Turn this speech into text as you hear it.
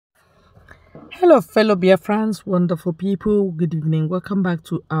Hello, fellow Biafrans, wonderful people. Good evening. Welcome back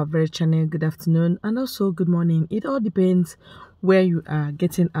to our very channel. Good afternoon and also good morning. It all depends where you are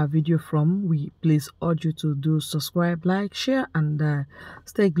getting our video from. We please urge you to do subscribe, like, share, and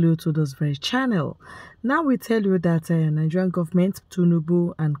stay glued to this very channel. Now we tell you that Nigerian government,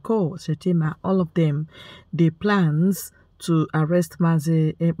 Tinubu and co, Shetima, all of them, the plans to arrest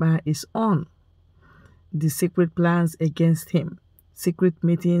Mazi Ekpa is on. The secret plans against him, secret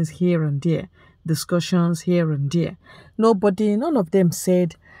meetings here and there, discussions here and there. None of them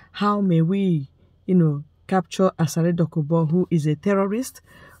said, how may we, capture Asare Dokubo, who is a terrorist,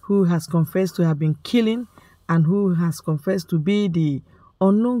 who has confessed to have been killing, and who has confessed to be the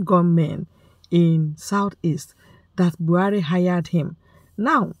unknown gunman in Southeast, that Buhari hired him.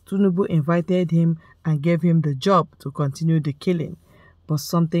 Now, Tinubu invited him and gave him the job to continue the killing. But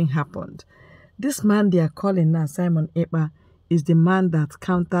something happened. This man they are calling now, Simon Ekpa, is the man that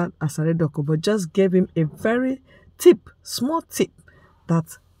countered Asare Dokubo, just gave him a very small tip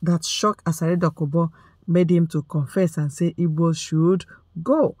that shocked Asare Dokubo, made him to confess and say Igbo should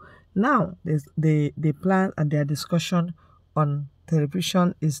go. Now, the plan and their discussion on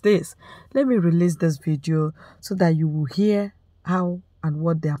television is this. Let me release this video so that you will hear how and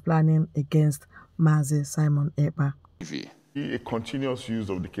what they are planning against Mazi Simon Ekpa. A continuous use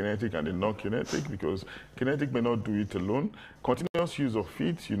of the kinetic and the non-kinetic, because kinetic may not do it alone. Continuous use of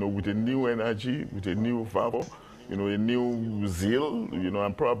it, with a new energy, with a new valve, a new zeal,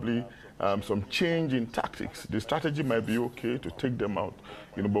 and probably some change in tactics. The strategy might be okay to take them out,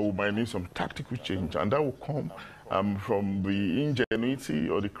 but we might need some tactical change, and that will come from the ingenuity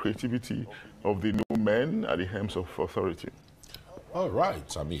or the creativity of the new men at the helms of authority. All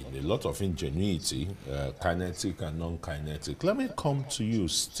right. I mean, a lot of ingenuity, kinetic and non-kinetic. Let me come to you,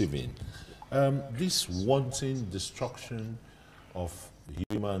 Stephen. This wanton destruction of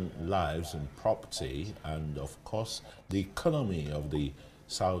human lives and property, and of course, the economy of the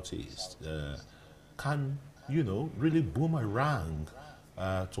Southeast, can, really boomerang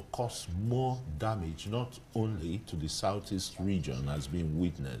to cause more damage, not only to the Southeast region as being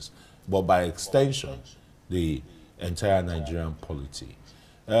witnessed, but by extension, the entire Nigerian polity.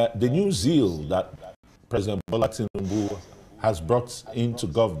 The new zeal that President Bola Tinubu has brought into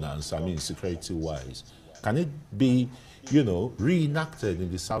governance, I mean security-wise, can it be, reenacted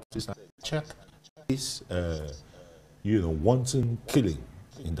in the Southeast and check this, wanton killing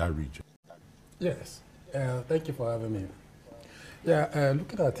in that region? Yes. Thank you for having me. Yeah,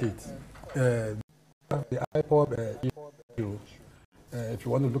 looking at it, the IPOB issue, if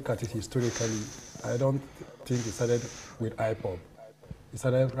you want to look at it historically, I don't think it started with IPOB. It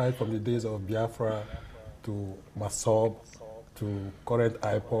started right from the days of Biafra to Masob to current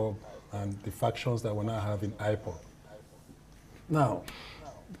IPOB and the factions that we now have in IPOB. Now,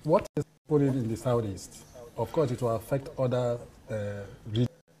 what is happening in the Southeast? Of course, it will affect other regions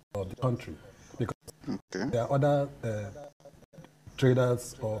of the country, because there are other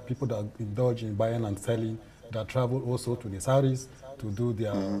traders or people that indulge in buying and selling that travel also to the Southeast to do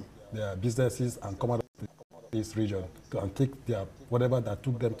their businesses and come out of this region and take their whatever that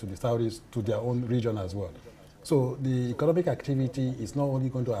took them to the Southeast to their own region as well. So the economic activity is not only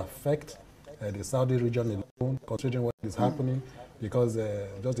going to affect the Saudi region alone, considering what is happening, because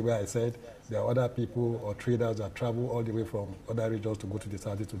just the way I said, there are other people or traders that travel all the way from other regions to go to the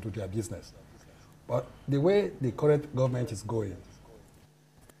Saudi to do their business. But the way the current government is going,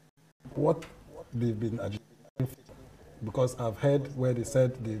 what they've been agitating, because I've heard where they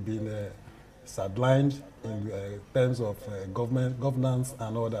said they've been sidelined in terms of governance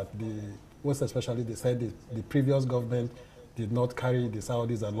and all that. Most especially, they said the previous government did not carry the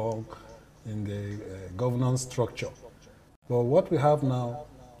Saudis along in the governance structure. But what we have now,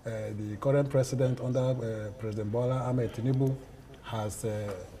 the current president under President Bola Ahmed Tinubu has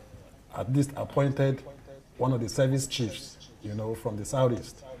at least appointed one of the service chiefs, from the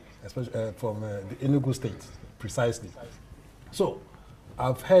Southeast, especially from the Enugu state, precisely. So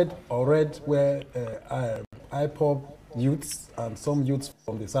I've heard or read where IPOB youths and some youths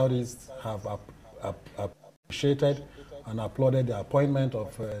from the Southeast have appreciated and applauded the appointment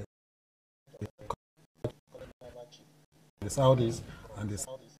of the Saudis, and the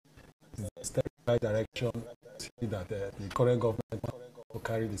step in the right direction that the current government will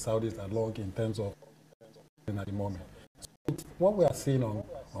carry the Saudis along in terms of at the moment. So what we are seeing on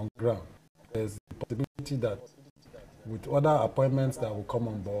ground is the possibility that with other appointments that will come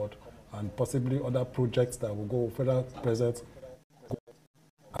on board and possibly other projects that will go further present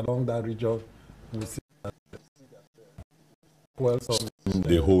along that region, we see that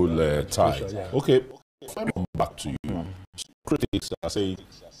the whole tie. Yeah. Okay, let me come back to you. critics are saying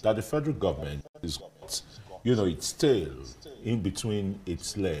that the federal government is, its tail in between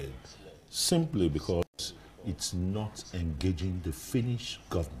its legs simply because it's not engaging the Finnish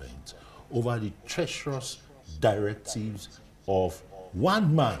government over the treacherous directives of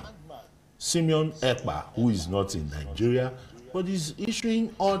one man, Simeon Ekpa, who is not in Nigeria, but is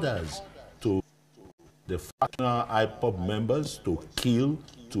issuing orders to the factional IPOB members to kill,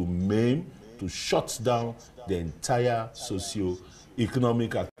 to maim, to shut down the entire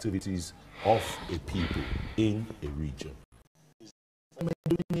socio-economic activities of a people in a region.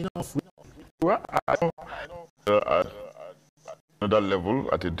 Doing enough. Well, I don't, at another level,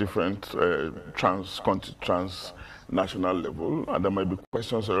 at a different transnational level, and there might be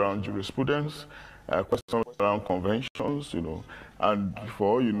questions around jurisprudence, questions around conventions, and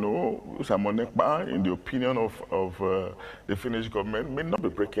for Simon Ekpa, in the opinion of the Finnish government, may not be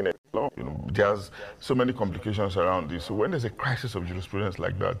breaking a law. There's so many complications around this. So when there's a crisis of jurisprudence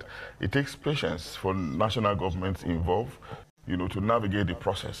like that, it takes patience for national governments involved, to navigate the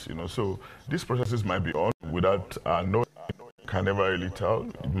process. So these processes might be on without no, can never really tell.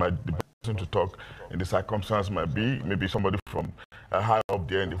 It might be person to talk in the circumstance might be maybe somebody from high up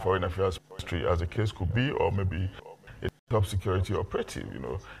there in the foreign affairs ministry, as the case could be, or maybe a top security operative.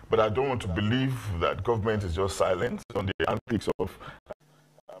 But I don't want to believe that government is just silent on the antics of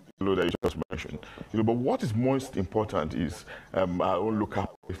that you just mentioned. But what is most important is our own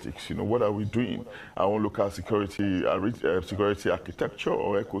local politics. What are we doing? Our own local security, security architecture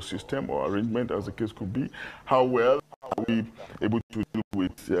or ecosystem or arrangement, as the case could be. How well are we able to deal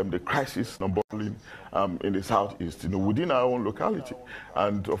with the crisis numbering in the southeast, within our own locality?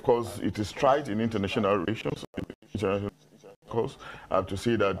 And of course, it is tried in international relations, to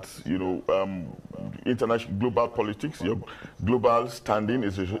say that international global politics, your global standing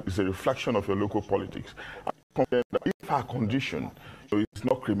is a reflection of your local politics. I'm confident that if our condition is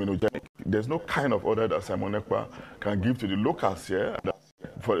not criminogenic, there's no kind of order that Simon Ekpa can give to the locals here,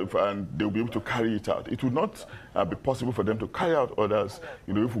 and they'll be able to carry it out. It would not be possible for them to carry out orders,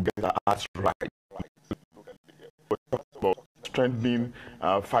 if we get our ass right. Strengthening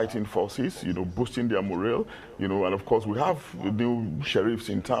fighting forces, boosting their morale, and of course we have the new sheriffs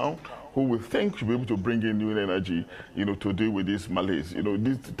in town who we think should be able to bring in new energy, to deal with this malaise.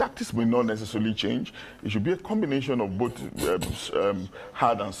 These tactics may not necessarily change. It should be a combination of both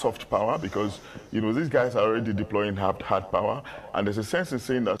hard and soft power, because, these guys are already deploying hard power, and there's a sense in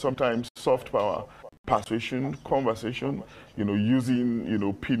saying that sometimes soft power, persuasion, conversation, using,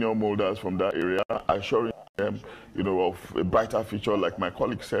 opinion molders from that area, assuring them, of a brighter future, like my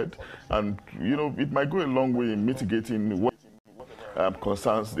colleague said, and, it might go a long way in mitigating what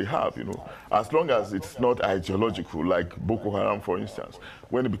concerns they have, as long as it's not ideological, like Boko Haram, for instance.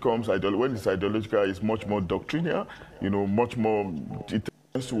 When it becomes when it's ideological, it's much more doctrinaire, much more it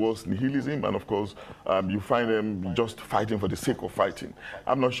tends towards nihilism, and of course, you find them just fighting for the sake of fighting.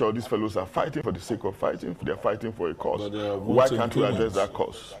 I'm not sure these fellows are fighting for the sake of fighting. They're fighting for a cause. Why can't we address that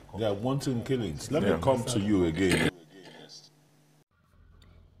cause? They are wanting killings. Let me come to you again.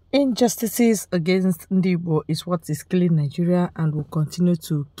 Injustices against Ndibo is what is killing Nigeria and will continue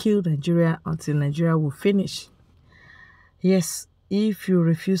to kill Nigeria until Nigeria will finish. Yes, if you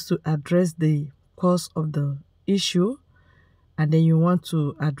refuse to address the cause of the issue, and then you want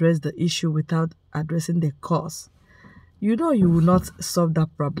to address the issue without addressing the cause, you will not solve that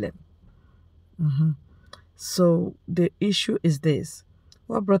problem. So the issue is this.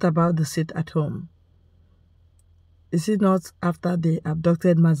 What brought about the sit at home? Is it not after they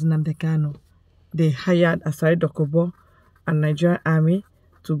abducted Mazi Nnamdi Kanu, they hired Asari Dokubo and Nigerian army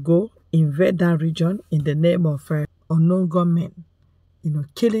to go invade that region in the name of unknown gunmen,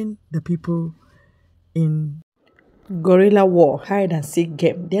 killing the people in guerrilla war, hide and seek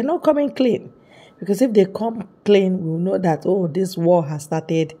game? They're not coming clean, because if they come clean, we'll know that, oh, this war has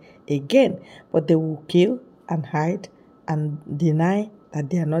started again. But they will kill and hide and deny that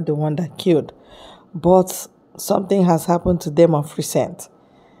they are not the one that killed. But something has happened to them of recent.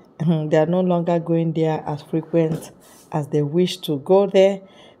 They are no longer going there as frequent as they wish to go there,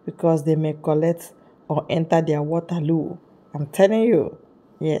 because they may collect or enter their Waterloo. I'm telling you,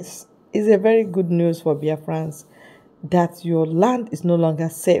 yes, it's a very good news for Biafrans that your land is no longer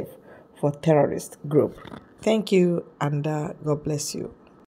safe for terrorist group. Thank you, and God bless you.